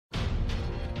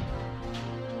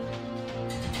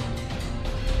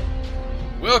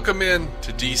Welcome in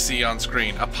to DC On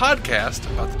Screen, a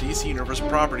podcast about the DC Universe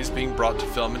properties being brought to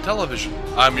film and television.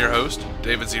 I'm your host,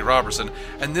 David Z. Robertson,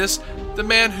 and this, the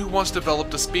man who once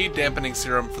developed a speed dampening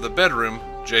serum for the bedroom,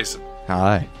 Jason.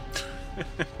 Hi.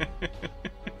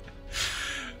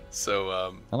 So,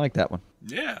 I like that one.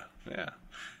 Yeah.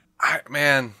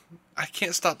 I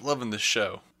can't stop loving this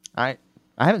show. I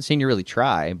haven't seen you really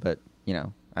try, but, you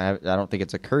know, I don't think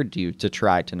it's occurred to you to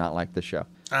try to not like the show.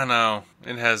 I know.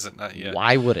 It hasn't, not yet.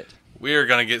 Why would it? We are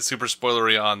going to get super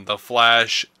spoilery on The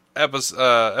Flash,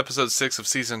 episode 6 of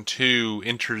season 2,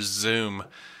 Enter Zoom.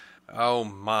 Oh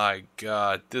my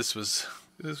god, this was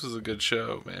a good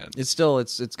show, man. It's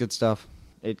good stuff.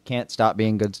 It can't stop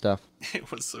being good stuff.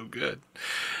 It was so good.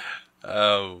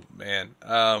 Oh man.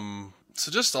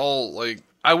 So just all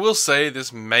I will say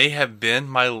this may have been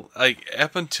my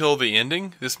up until the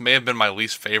ending, this may have been my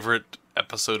least favorite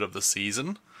episode of the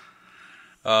season.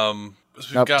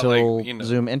 We've Up got till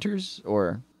Zoom enters,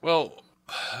 or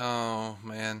oh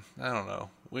man, I don't know.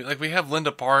 We have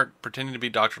Linda Park pretending to be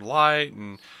Dr. Light,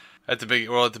 and at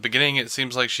the beginning it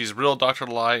seems like she's real Dr.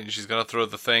 Light, and she's gonna throw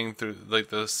the thing through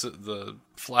the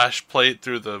flash plate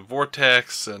through the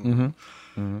vortex, and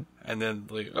and then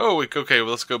okay,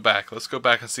 well, let's go back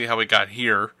and see how we got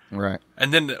here, right?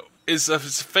 And then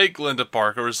it's fake Linda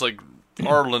Park, or it's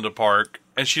our Linda Park,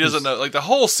 and she doesn't know the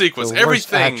whole sequence,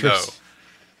 everything though.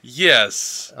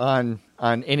 Yes. On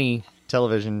any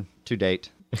television to date.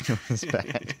 It was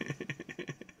bad.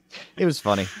 It was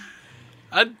funny.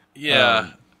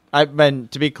 Yeah. To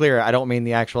be clear, I don't mean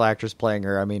the actual actress playing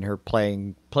her. I mean her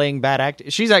playing bad act.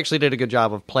 She's actually did a good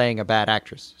job of playing a bad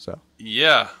actress. So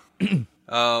yeah.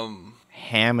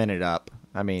 Hamming it up.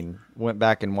 I mean, went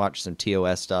back and watched some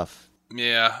TOS stuff.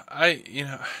 Yeah. I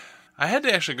had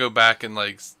to actually go back and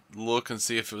look and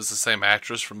see if it was the same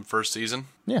actress from the first season.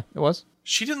 Yeah, it was.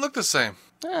 She didn't look the same.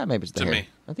 Maybe it's the hair. Me.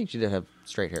 I think she did have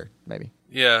straight hair, maybe.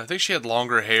 Yeah, I think she had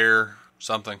longer hair,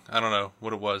 something. I don't know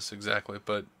what it was exactly,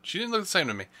 but she didn't look the same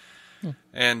to me. Yeah.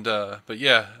 And, but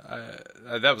yeah,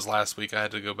 that was last week. I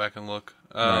had to go back and look.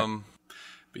 Right.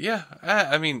 But yeah,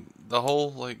 I mean, the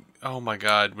whole, oh my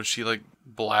god, when she,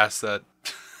 blasts that,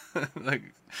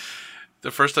 the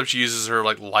first time she uses her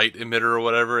light emitter or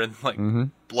whatever,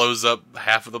 and blows up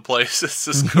half of the place, it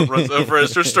just runs over and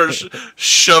starts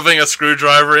shoving a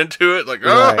screwdriver into it.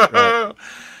 Right.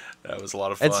 That was a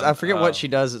lot of fun. I forget what she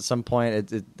does at some point.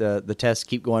 The tests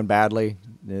keep going badly.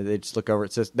 They just look over.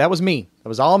 It says, "That was me. That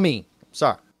was all me.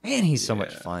 Sorry." Man, he's so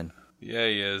much fun. Yeah,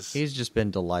 he is. He's just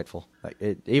been delightful.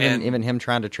 Even him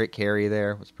trying to trick Carrie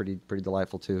there was pretty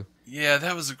delightful too. Yeah,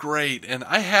 that was great. And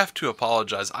I have to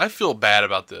apologize. I feel bad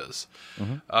about this.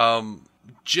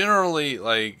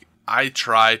 Generally, I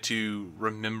try to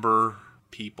remember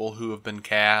people who have been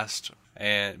cast,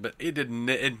 but it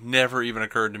never even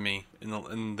occurred to me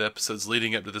in the episodes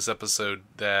leading up to this episode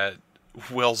that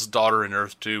Wells' daughter in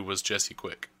Earth 2 was Jessie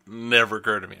Quick. Never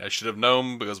occurred to me. I should have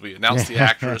known because we announced the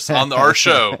actress on our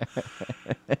show.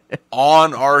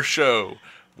 On our show,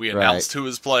 we announced who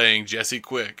was playing Jessie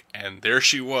Quick, and there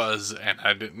she was, and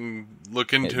I didn't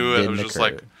look into it. It was just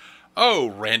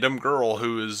random girl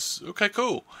who is okay,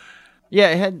 cool.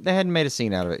 Yeah, they hadn't made a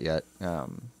scene out of it yet. I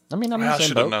mean, I'm in the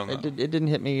same boat. Known it didn't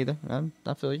hit me either.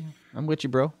 I feel you. I'm with you,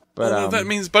 bro. But that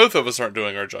means both of us aren't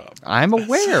doing our job. I'm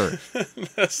aware.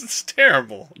 That's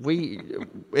terrible.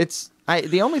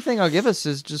 The only thing I'll give us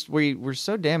is just we're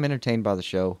so damn entertained by the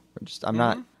show. I'm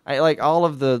not. I all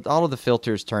of the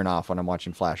filters turn off when I'm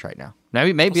watching Flash right now.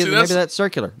 Maybe that's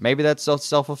circular. Maybe that's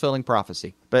self-fulfilling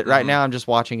prophecy. But right now I'm just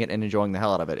watching it and enjoying the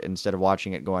hell out of it instead of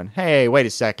watching it going, "Hey, wait a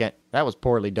second, that was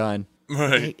poorly done."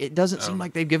 Right. It doesn't seem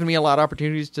like they've given me a lot of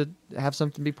opportunities to have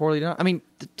something be poorly done. I mean,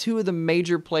 the two of the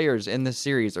major players in this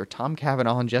series are Tom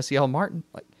Cavanaugh and Jesse L. Martin.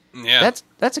 That's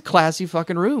a classy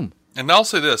fucking room. And I'll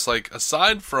say this,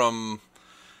 aside from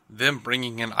them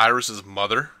bringing in Iris's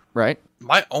mother, right?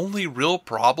 My only real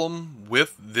problem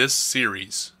with this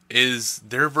series is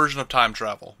their version of time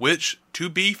travel, which, to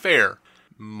be fair,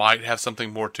 might have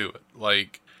something more to it.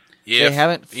 They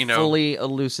haven't fully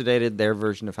elucidated their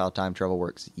version of how time travel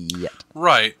works yet.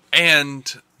 Right,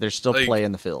 and there's still play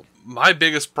in the field. My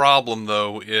biggest problem,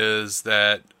 though, is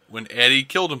that when Eddie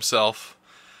killed himself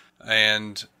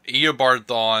and Eobard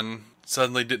Thawne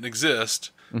suddenly didn't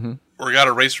exist, or got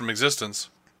erased from existence,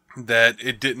 that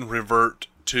it didn't revert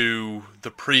to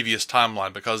the previous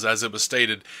timeline, because as it was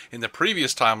stated in the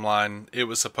previous timeline, it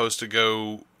was supposed to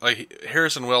go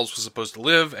Harrison Wells was supposed to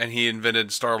live, and he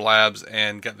invented Star Labs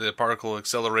and got the particle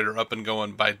accelerator up and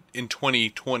going in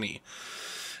 2020.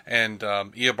 And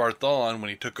Eobard Thawne, when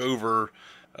he took over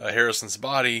Harrison's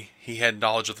body, he had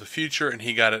knowledge of the future, and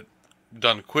he got it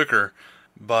done quicker.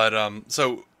 But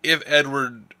so if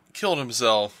Edward killed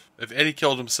himself, if Eddie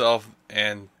killed himself,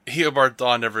 and Eobard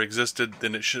Thawne never existed,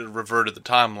 then it should have reverted the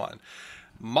timeline.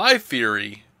 My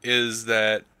theory is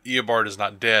that Eobard is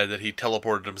not dead, that he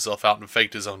teleported himself out and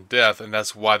faked his own death, and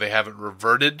that's why they haven't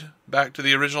reverted back to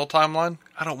the original timeline.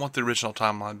 I don't want the original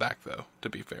timeline back, though, to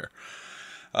be fair.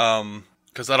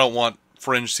 Because I don't want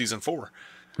Fringe Season 4.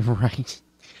 Right.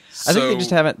 I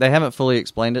think they haven't fully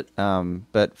explained it.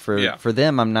 But for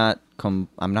them, I'm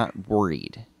not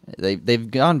worried.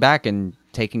 They've gone back and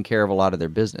taken care of a lot of their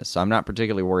business, so I'm not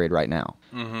particularly worried right now.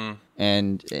 Mm-hmm.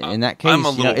 And in that case, I'm a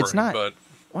little it's worried, not. But...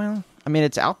 Well, I mean,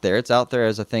 it's out there. It's out there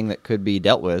as a thing that could be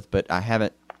dealt with, but I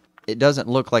haven't. It doesn't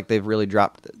look like they've really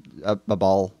dropped a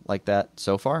ball like that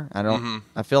so far. I don't. Mm-hmm.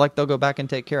 I feel like they'll go back and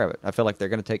take care of it. I feel like they're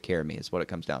going to take care of me. Is what it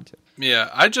comes down to. Yeah,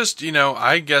 I just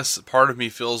I guess part of me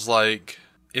feels like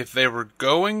if they were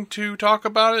going to talk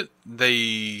about it,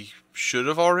 they should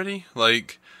have already.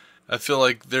 Like, I feel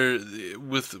like they're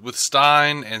with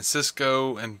Stein and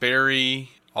Cisco and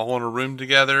Barry all in a room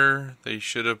together. They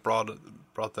should have brought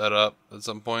that up at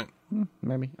some point.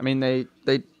 Maybe. I mean, they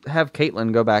have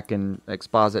Caitlin go back and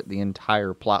exposit the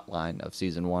entire plot line of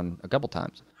season 1 a couple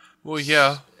times. Well,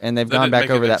 yeah. And they've gone back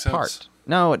over that part.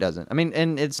 No, it doesn't. I mean,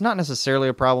 and it's not necessarily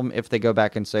a problem if they go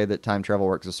back and say that time travel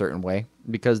works a certain way,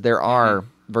 because there are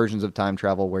versions of time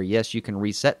travel where, yes, you can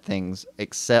reset things,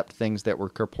 except things that were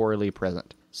corporeally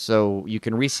present. So you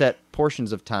can reset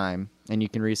portions of time, and you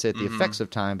can reset the effects of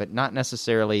time, but not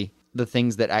necessarily the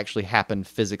things that actually happened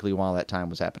physically while that time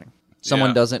was happening.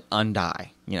 Someone doesn't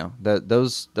undie.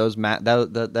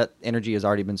 That energy has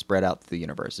already been spread out through the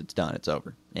universe. It's done. It's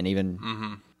over. And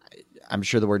even I'm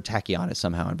sure the word tachyon is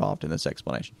somehow involved in this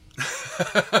explanation.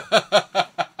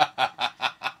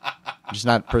 I'm just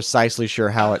not precisely sure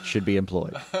how it should be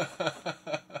employed.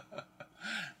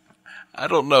 I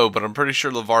don't know, but I'm pretty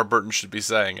sure LeVar Burton should be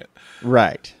saying it.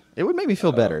 Right. It would make me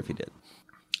feel better if he did.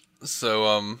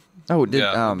 So,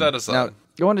 that aside. Now,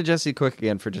 go on to Jesse Quick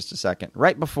again for just a second.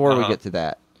 Right before we get to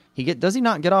that, he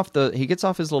gets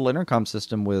off his little intercom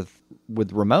system with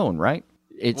Ramon, right?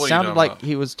 It sounded like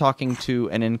he was talking to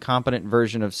an incompetent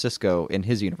version of Cisco in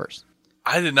his universe.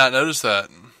 I did not notice that.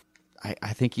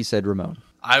 I think he said Ramon.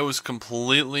 I was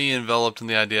completely enveloped in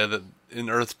the idea that in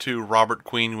Earth 2, Robert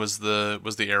Queen was the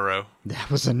Arrow. That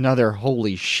was another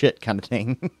holy shit kind of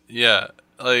thing. Yeah,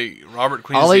 like Robert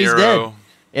Queen's the Arrow. Dead.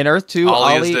 In Earth 2,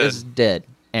 Ollie is dead,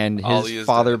 and his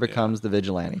father becomes the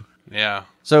vigilante. Yeah.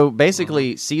 So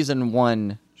basically, season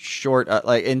 1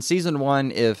 in season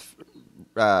 1, if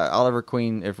Robert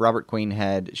Queen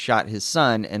had shot his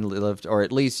son and lived, or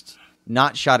at least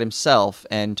not shot himself,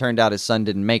 and turned out his son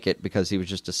didn't make it because he was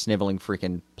just a sniveling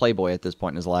freaking playboy at this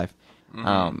point in his life,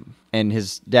 and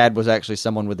his dad was actually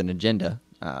someone with an agenda.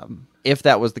 If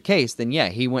that was the case, then yeah,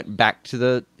 he went back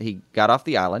he got off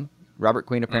the island. Robert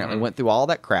Queen apparently went through all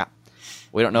that crap.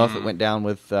 We don't know if it went down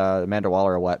with Amanda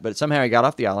Waller or what, but somehow he got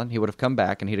off the island. He would have come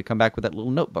back, and he'd have come back with that little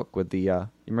notebook with the... you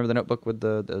remember the notebook with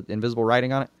the invisible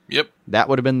writing on it? Yep. That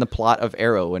would have been the plot of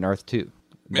Arrow in Earth 2.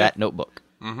 That notebook.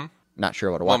 Mm-hmm. Not sure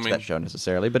I would have watched that show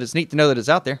necessarily, but it's neat to know that it's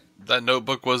out there. That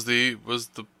notebook was the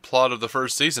plot of the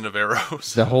first season of Arrow.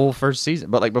 The whole first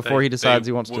season, but before he decides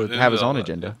he wants to have his own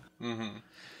agenda. Yeah. Mm-hmm.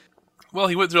 Well,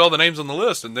 he went through all the names on the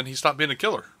list, and then he stopped being a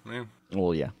killer.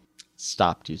 Well, yeah.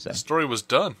 Stopped, you say. The story was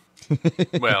done.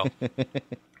 Well.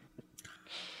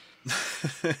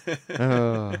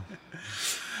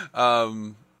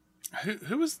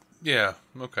 Who was... Yeah,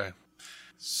 okay.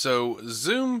 So,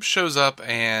 Zoom shows up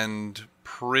and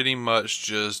pretty much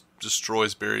just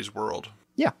destroys Barry's world.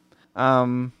 Yeah.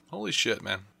 Holy shit,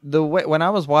 man. The way when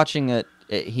I was watching it,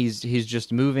 he's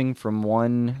just moving from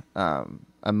one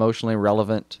emotionally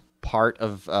relevant part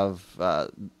of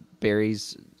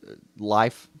Barry's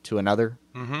life to another,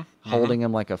 holding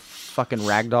him like a fucking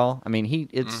ragdoll. I mean,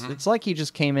 it's like he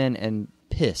just came in and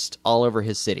pissed all over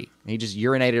his city. He just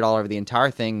urinated all over the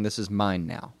entire thing. This is mine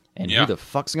now. And who the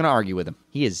fuck's gonna argue with him?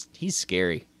 He's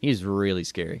scary. He's really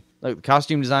scary. Like, the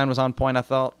costume design was on point, I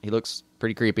thought. He looks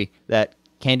pretty creepy. That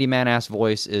Candyman-ass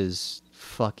voice is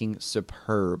fucking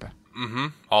superb. Mm-hmm.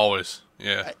 Always.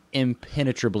 Yeah.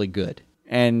 Impenetrably good.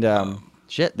 And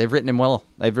shit, they've written him well.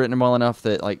 They've written him well enough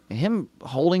that, like, him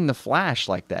holding the Flash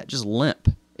like that, just limp,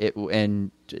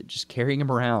 and just carrying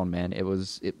him around, man, it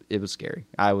was scary.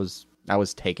 I was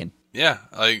taken. Yeah,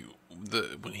 like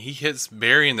when he hits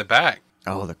Barry in the back.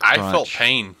 Oh, the crunch. I felt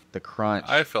pain. The crunch.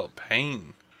 I felt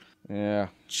pain. Yeah.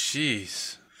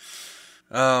 Jeez.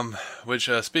 Which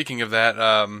speaking of that,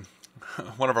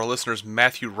 one of our listeners,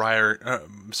 Matthew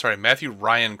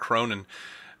Ryan Cronin,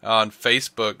 on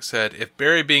Facebook said, "If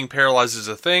Barry being paralyzed is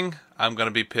a thing, I'm going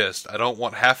to be pissed. I don't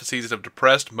want half a season of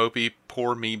depressed, mopey,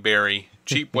 poor me Barry.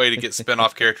 Cheap way to get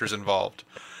spin-off characters involved."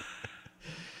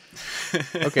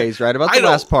 Okay, he's right about the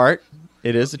last part.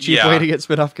 It is a cheap way to get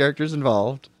spin-off characters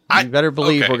involved. You better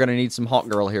believe we're going to need some Hawk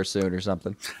Girl here soon or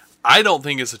something. I don't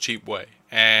think it's a cheap way.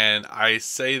 And I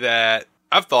say that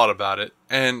I've thought about it.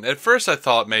 And at first I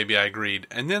thought maybe I agreed.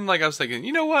 And then I was thinking,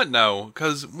 you know what? No.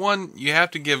 Because one, you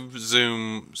have to give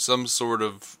Zoom some sort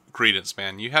of credence,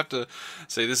 man. You have to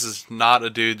say this is not a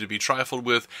dude to be trifled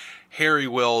with. Harry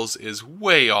Wells is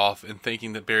way off in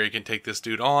thinking that Barry can take this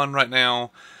dude on right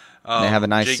now. They have a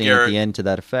nice Jay scene Garrick, at the end to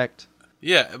that effect.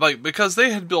 Yeah, because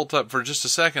they had built up for just a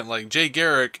second, Jay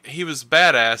Garrick, he was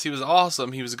badass, he was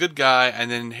awesome, he was a good guy, and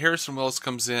then Harrison Wells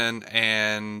comes in,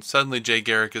 and suddenly Jay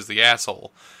Garrick is the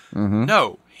asshole. Mm-hmm.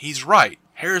 No, he's right.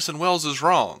 Harrison Wells is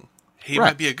wrong. He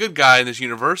might be a good guy in this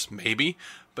universe, maybe,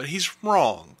 but he's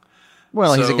wrong.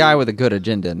 Well, he's a guy with a good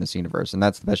agenda in this universe, and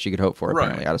that's the best you could hope for,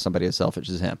 apparently, out of somebody as selfish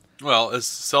as him. Well, as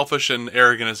selfish and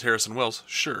arrogant as Harrison Wells,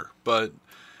 sure, but...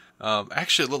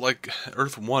 actually, it looked like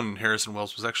Earth 1 Harrison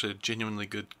Wells was actually a genuinely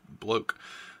good bloke.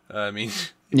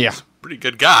 He's a pretty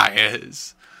good guy.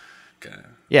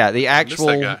 The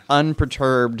actual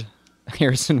unperturbed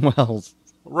Harrison Wells.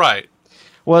 Right.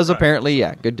 Was apparently,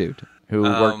 good dude. Who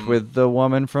worked with the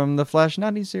woman from the Flash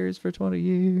 90 series for 20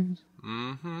 years.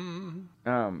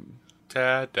 Mm-hmm.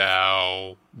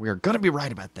 Ta-dow. We're going to be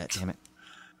right about that, damn it.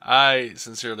 I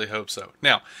sincerely hope so.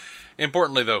 Now,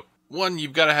 importantly, though, one,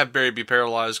 you've got to have Barry be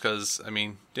paralyzed because,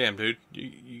 damn, dude,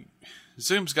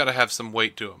 Zoom's got to have some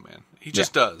weight to him, man. He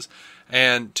just does.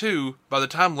 And two, by the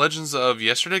time Legends of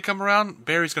Yesterday come around,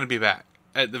 Barry's going to be back,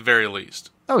 at the very least.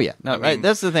 Oh, yeah. No,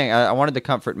 that's the thing. I wanted to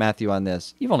comfort Matthew on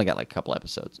this. You've only got a couple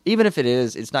episodes. Even if it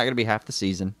is, it's not going to be half the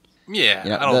season. Yeah.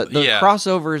 The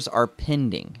crossovers are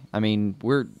pending.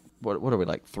 We're... What are we,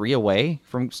 3 away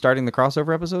from starting the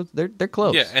crossover episodes? They're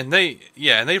close. Yeah, and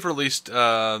they've released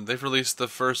the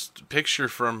first picture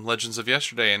from Legends of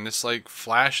Yesterday, and it's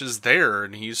Flash is there,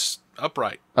 and he's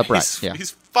upright. He's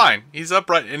fine. He's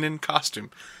upright and in costume.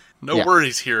 No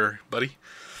worries here, buddy.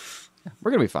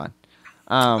 We're gonna be fine.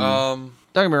 Don't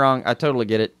get me wrong. I totally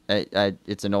get it.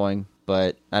 It's annoying,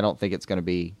 but I don't think it's gonna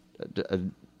be.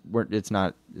 It's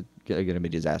not going to be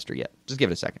a disaster yet. Just give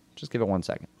it a second. Just give it 1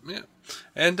 second. Yeah.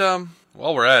 And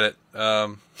while we're at it,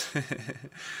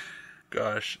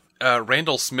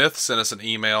 Randall Smith sent us an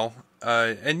email,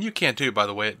 and you can too, by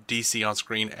the way, at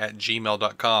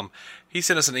dconscreen@gmail.com. He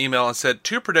sent us an email and said,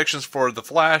 2 predictions for The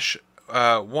Flash.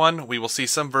 1, we will see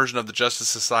some version of the Justice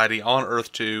Society on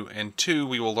Earth 2, and 2,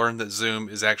 we will learn that Zoom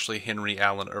is actually Henry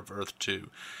Allen of Earth 2.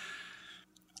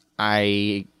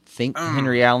 I think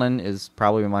Henry Allen is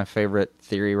probably my favorite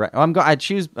theory. Right, I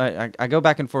go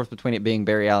back and forth between it being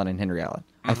Barry Allen and Henry Allen.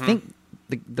 Mm-hmm. I think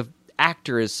the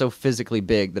actor is so physically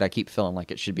big that I keep feeling like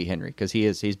it should be Henry because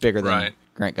he's bigger than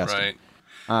Grant Gustin.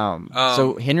 Right.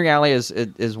 So Henry Allen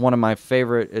is one of my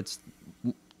favorite. It's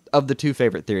of the 2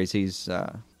 favorite theories. He's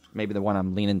maybe the one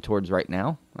I'm leaning towards right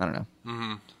now. I don't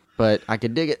know, but I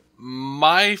could dig it.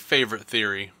 My favorite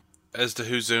theory as to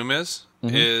who Zoom is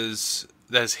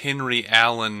that's Henry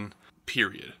Allen,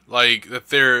 period.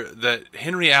 That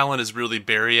Henry Allen is really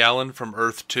Barry Allen from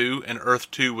Earth 2, and Earth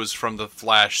 2 was from the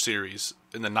Flash series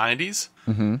in the 90s.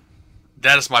 Mm-hmm.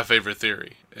 That is my favorite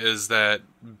theory, is that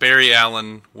Barry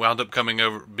Allen wound up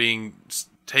being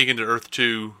taken to Earth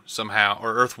 2 somehow,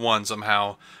 or Earth 1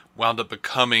 somehow, wound up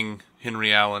becoming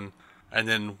Henry Allen, and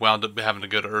then wound up having to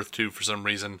go to Earth 2 for some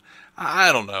reason.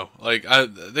 I don't know.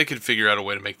 They could figure out a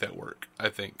way to make that work, I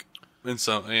think. And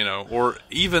so, or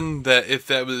even that if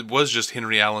that was just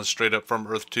Henry Allen straight up from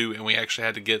Earth 2, and we actually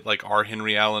had to get our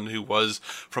Henry Allen who was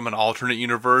from an alternate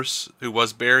universe, who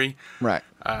was Barry. Right.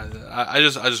 I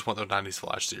just want the 90s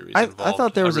Flash series involved. I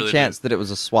thought there was a chance that it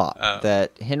was a swap.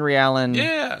 That Henry Allen,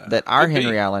 that our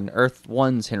Henry Allen, Earth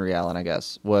 1's Henry Allen, I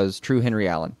guess, was true Henry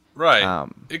Allen. Right.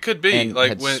 It could be. And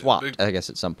had swapped, I guess,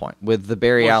 at some point. With the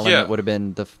Barry Allen, it would have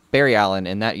been the Barry Allen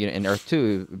in that unit in Earth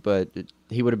 2, but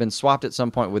he would have been swapped at some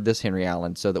point with this Henry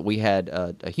Allen so that we had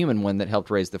a human one that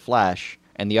helped raise the Flash,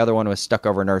 and the other one was stuck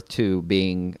over in Earth 2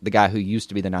 being the guy who used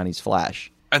to be the 90s Flash.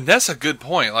 And that's a good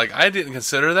point. I didn't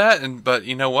consider that, but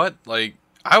you know what?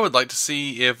 I would like to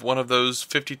see if one of those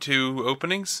 52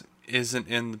 openings isn't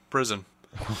in the prison.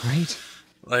 Right.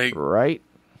 Right.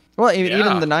 Well,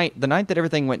 even the night that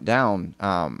everything went down,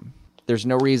 there's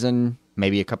no reason.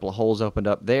 Maybe a couple of holes opened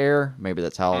up there. Maybe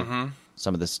that's how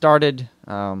some of this started.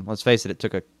 Let's face it, it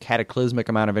took a cataclysmic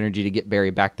amount of energy to get Barry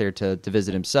back there to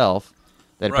visit himself.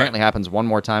 That apparently happens one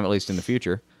more time, at least in the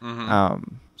future.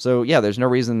 So, there's no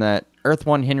reason that Earth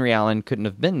 1 Henry Allen couldn't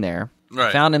have been there.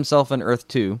 Right. Found himself in Earth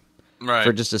 2 right.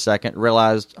 for just a second,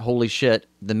 realized, holy shit,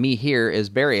 the me here is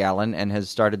Barry Allen, and has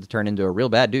started to turn into a real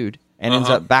bad dude, and ends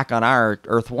up back on our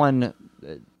Earth 1,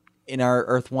 in our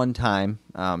Earth 1 time,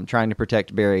 trying to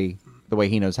protect Barry the way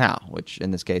he knows how, which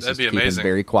in this case is to keep him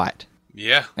very quiet.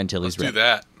 Yeah. Until he's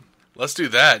ready. Let's do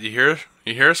that. You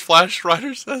hear us, Flash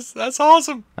writers? That's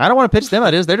awesome. I don't want to pitch them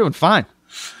ideas. They're doing fine.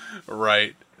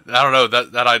 Right. I don't know.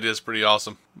 That idea is pretty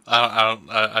awesome.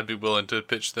 I'd be willing to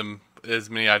pitch them as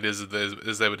many ideas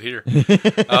as they would hear.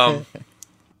 Now,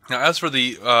 as for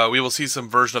we will see some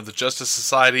version of the Justice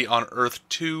Society on Earth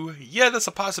 2. Yeah, that's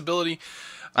a possibility.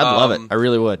 I'd love it. I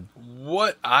really would.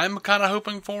 What I'm kind of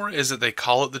hoping for is that they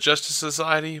call it the Justice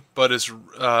Society, but it's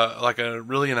like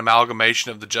an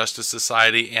amalgamation of the Justice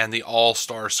Society and the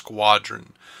All-Star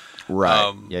Squadron.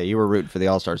 Right. Yeah, you were rooting for the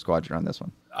All-Star Squadron on this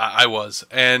one. I was.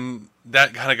 And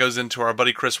that kind of goes into our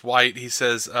buddy Chris White. He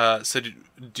says,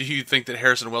 do you think that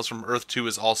Harrison Wells from Earth 2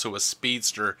 is also a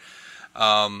speedster?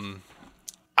 I'm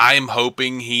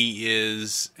hoping he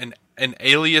is an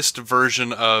aliased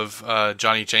version of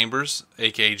Johnny Chambers,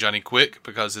 a.k.a. Johnny Quick,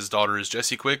 because his daughter is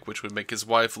Jessie Quick, which would make his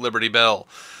wife Liberty Bell.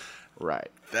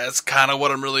 Right. That's kind of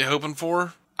what I'm really hoping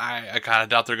for. I kind of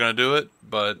doubt they're going to do it,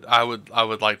 but I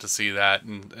would like to see that,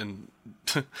 and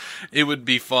it would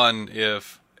be fun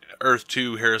if Earth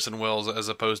 2 Harrison Wells, as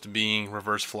opposed to being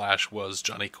Reverse Flash, was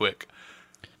Johnny Quick.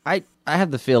 I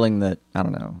have the feeling that, I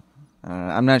don't know,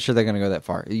 I'm not sure they're going to go that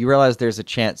far. You realize there's a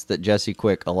chance that Jessie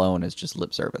Quick alone is just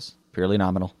lip service. Purely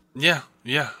nominal. Yeah,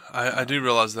 I do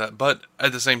realize that. But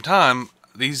at the same time,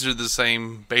 these are the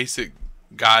same basic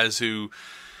guys who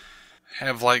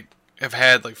have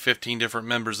had 15 different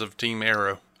members of Team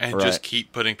Arrow and just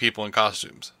keep putting people in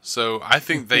costumes. So I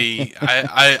think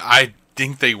I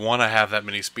think they want to have that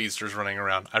many speedsters running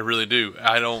around. I really do.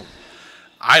 I don't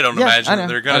imagine that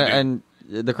they're going to do. And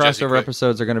the crossover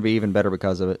episodes are going to be even better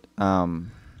because of it. I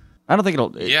don't think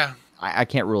it'll... Yeah. I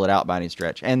can't rule it out by any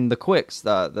stretch. And the Quicks,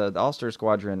 the All-Star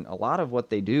Squadron, a lot of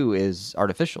what they do is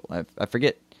artificial. I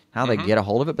forget how they get a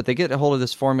hold of it, but they get a hold of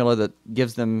this formula that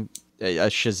gives them a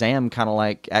Shazam kind of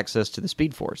like access to the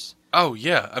Speed Force. Oh,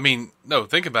 yeah. I mean, no,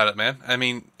 think about it, man. I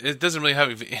mean, it doesn't really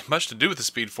have much to do with the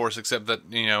Speed Force, except that,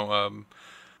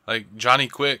 like Johnny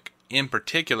Quick in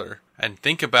particular, and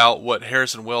think about what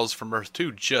Harrison Wells from Earth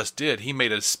 2 just did. He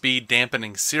made a speed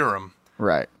dampening serum.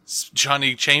 Right.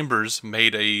 Johnny Chambers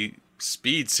made a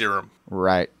speed serum.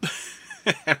 Right.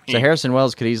 So Harrison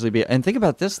Wells could easily be... And think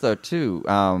about this, though, too.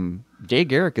 Jay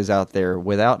Garrick is out there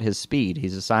without his speed.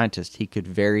 He's a scientist. He could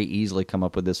very easily come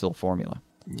up with this little formula.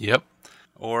 Yep.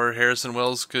 Or Harrison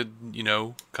Wells could,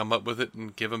 come up with it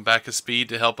and give him back his speed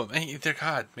to help him. Hey,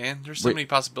 God, man, there's so many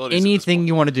possibilities. Anything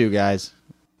you want to do, guys.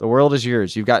 The world is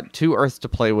yours. You've got 2 Earths to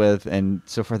play with, and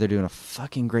so far they're doing a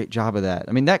fucking great job of that.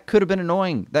 I mean, that could have been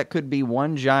annoying. That could be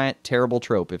one giant terrible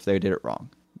trope if they did it wrong.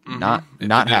 Mm-hmm. Not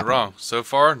did happening. It wrong. So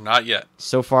far, not yet.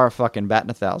 So far, fucking batting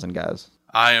 1,000, guys.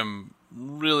 I am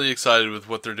really excited with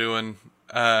what they're doing.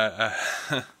 I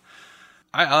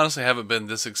honestly haven't been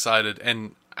this excited,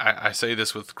 and I say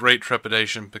this with great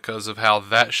trepidation because of how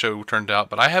that show turned out,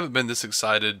 but I haven't been this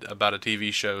excited about a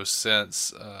TV show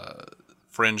since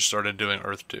Fringe started doing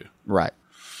Earth 2. Right.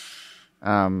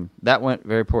 That went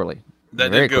very poorly.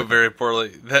 That did go very poorly.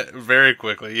 Very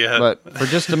quickly, yeah. But for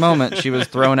just a moment, she was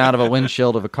thrown out of a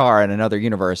windshield of a car in another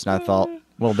universe, and I thought,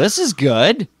 well, this is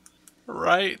good.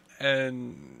 Right,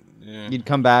 and... Yeah. You'd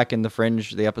come back, and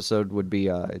the episode would be,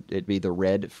 it'd be the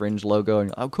red Fringe logo,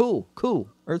 and cool,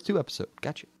 Earth 2 episode,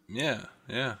 gotcha. Yeah.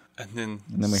 And then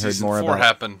we heard more 4 about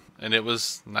happened, and it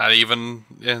was not even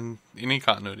in any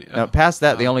continuity. Now, past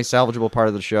that, the only salvageable part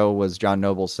of the show was John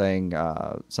Noble saying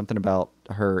something about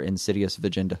her insidious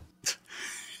vagina.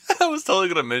 I was totally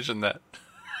going to mention that.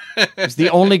 It's the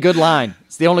only good line.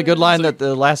 It's the only good line that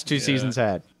the last 2 seasons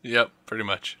had. Yep, pretty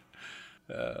much.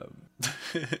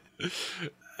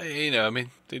 I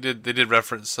mean, they did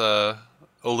reference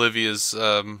Olivia's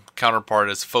counterpart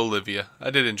as Folivia. I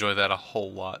did enjoy that a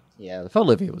whole lot. Yeah, the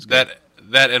Folivia was good.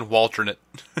 That and Walternate.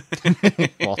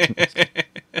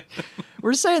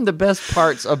 We're saying the best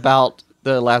parts about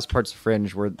the last parts of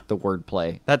Fringe were the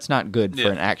wordplay. That's not good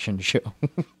for an action show.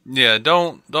 Yeah,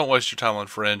 don't waste your time on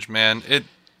Fringe, man.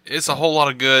 It's a whole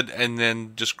lot of good and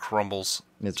then just crumbles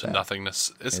to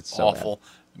nothingness. It's awful. So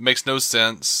it makes no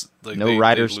sense. Like, no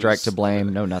writer's strike to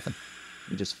blame. No nothing.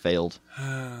 You just failed.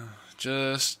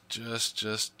 Just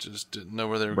didn't know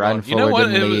where they were Brian going.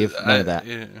 Fuller didn't leave. None of that.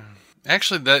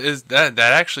 Actually, that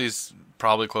actually is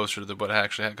probably closer to what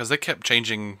actually happened, because they kept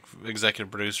changing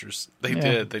executive producers. They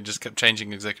did. They just kept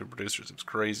changing executive producers. It was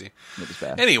crazy. It was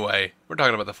bad. Anyway, we're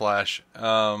talking about The Flash.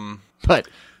 But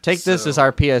take this as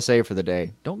our PSA for the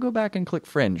day. Don't go back and click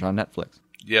Fringe on Netflix.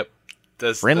 Yep.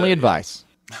 Friendly advice.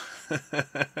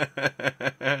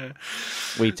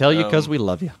 We tell you because we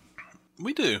love you.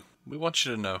 We do. We want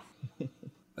you to know.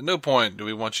 At no point do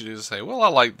we want you to say, well, I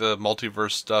like the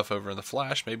multiverse stuff over in The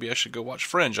Flash. Maybe I should go watch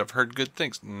Fringe. I've heard good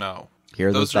things. No.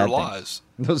 Those are lies.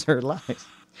 Those are lies.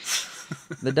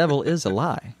 The devil is a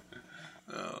lie.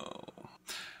 Oh.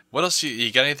 What else?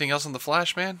 You got anything else on The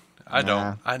Flash, man? I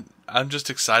don't. I'm just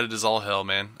excited as all hell,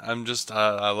 man. I'm just,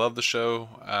 I love the show.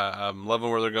 I'm loving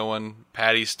where they're going.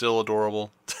 Patty's still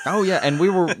adorable. Oh yeah, and we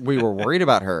were worried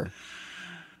about her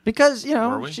because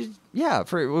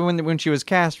for when she was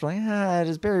cast, we're like,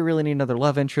 does Barry really need another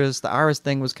love interest? The Iris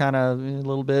thing was kind of a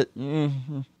little bit. We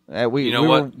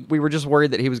were just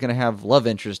worried that he was going to have love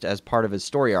interest as part of his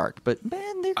story arc. But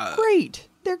man, they're great.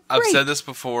 They're great. I've said this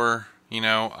before.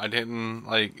 I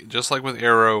didn't, just like with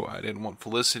Arrow, I didn't want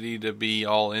Felicity to be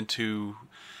all into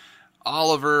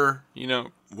Oliver,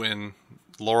 when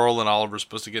Laurel and Oliver are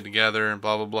supposed to get together and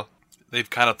blah, blah, blah. They've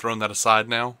kind of thrown that aside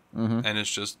now, and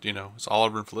it's just, it's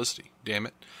Oliver and Felicity. Damn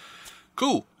it.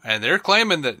 Cool. And they're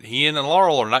claiming that he and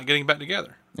Laurel are not getting back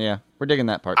together. Yeah, we're digging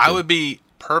that part, too. I would be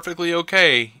perfectly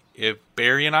okay if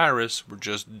Barry and Iris were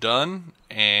just done,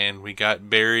 and we got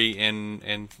Barry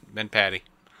and Patty.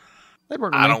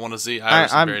 I don't want to see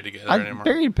Iris and Barry together anymore.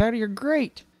 Barry and Patty are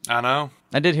great. I know.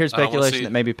 I did hear speculation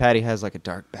that maybe Patty has a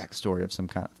dark backstory of some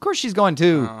kind. Of course she's going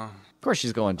to.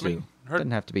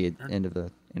 Doesn't have to be end of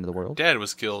the world. Dad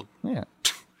was killed. Yeah. Why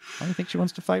do you think she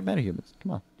wants to fight metahumans?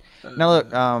 Come on. Now look,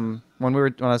 when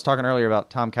I was talking earlier about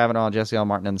Tom Cavanaugh and Jesse L.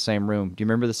 Martin in the same room, do you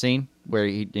remember the scene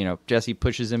where Jesse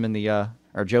pushes him in the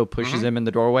or Joe pushes him in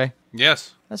the doorway?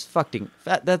 Yes. That's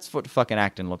what fucking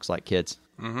acting looks like, kids.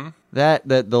 Mm-hmm.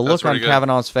 The look on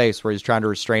Cavanaugh's face where he's trying to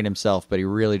restrain himself, but he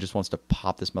really just wants to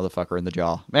pop this motherfucker in the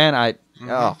jaw. Man,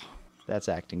 that's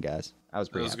acting, guys. I was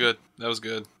pretty happy. That was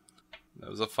good. That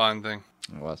was a fine thing.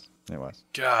 It was.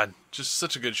 God, just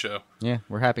such a good show. Yeah,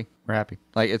 we're happy.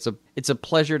 It's a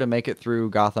pleasure to make it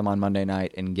through Gotham on Monday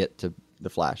night and get to the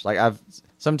Flash.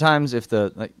 Sometimes if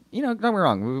don't get me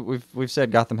wrong, we've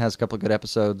said Gotham has a couple of good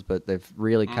episodes, but they've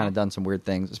really kind of done some weird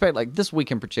things. Especially this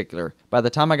week in particular. By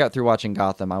the time I got through watching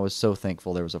Gotham, I was so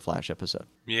thankful there was a Flash episode.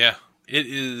 Yeah, it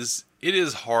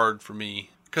is hard for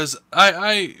me because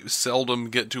I seldom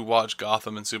get to watch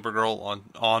Gotham and Supergirl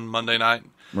on Monday night.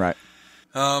 Right.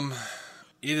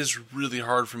 It is really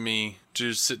hard for me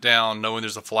to sit down knowing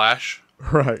there's a Flash.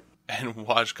 Right. And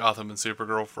watch Gotham and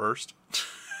Supergirl first.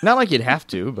 Not like you'd have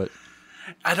to, but...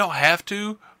 I don't have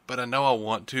to, but I know I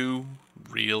want to,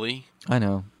 really. I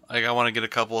know. I want to get a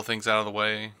couple of things out of the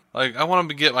way. I want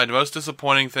to get my most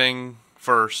disappointing thing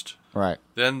first. Right.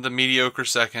 Then the mediocre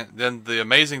second. Then the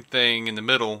amazing thing in the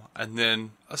middle. And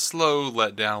then a slow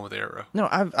letdown with Arrow. No,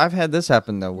 I've had this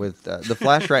happen, though, with... The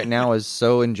Flash right now is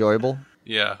so enjoyable.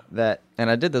 Yeah.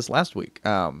 And I did this last week,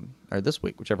 or this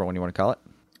week, whichever one you want to call it.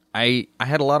 I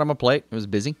had a lot on my plate. It was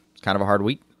busy. It's kind of a hard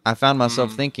week. I found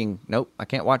myself thinking, nope, I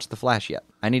can't watch The Flash yet.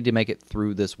 I need to make it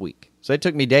through this week. So it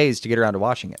took me days to get around to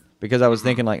watching it because I was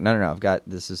thinking no, I've got,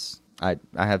 I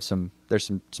have there's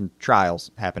some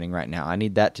trials happening right now. I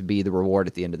need that to be the reward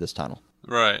at the end of this tunnel.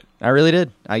 Right. I really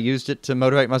did. I used it to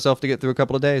motivate myself to get through a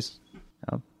couple of days.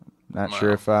 I'm not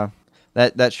sure if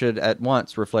that should at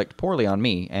once reflect poorly on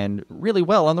me and really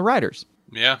well on the writers.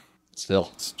 Yeah.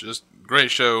 Still. It's just a great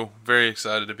show. Very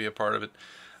excited to be a part of it.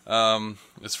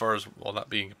 As far as, not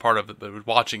being a part of it, but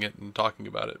watching it and talking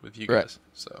about it with you guys.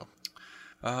 So,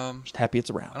 just happy it's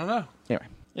around. I don't know. Anyway.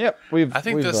 Yep. I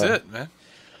think that's it, man.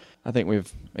 I think we've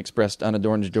expressed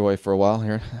unadorned joy for a while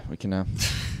here. We can,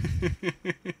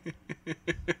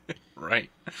 Right.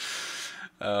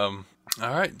 All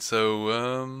right.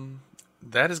 So,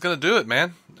 that is going to do it,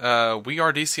 man. We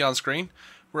are DC On Screen.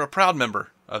 We're a proud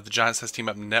member of the Giants Has Team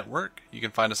Up Network. You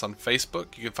can find us on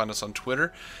Facebook. You can find us on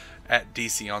Twitter at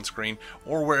DC On Screen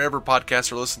or wherever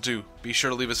podcasts are listened to. Be sure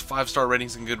to leave us 5-star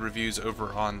ratings and good reviews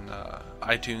over on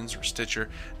iTunes or Stitcher.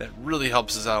 That really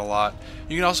helps us out a lot.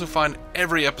 You can also find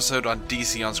every episode on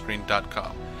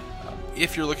DCOnScreen.com.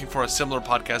 If you're looking for a similar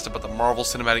podcast about the Marvel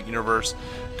Cinematic Universe,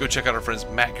 go check out our friends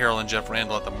Matt Carroll and Jeff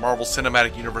Randall at the Marvel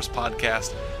Cinematic Universe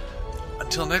Podcast.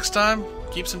 Until next time,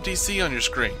 keep some DC on your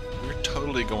screen. We're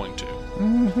totally going to.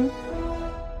 Mm-hmm.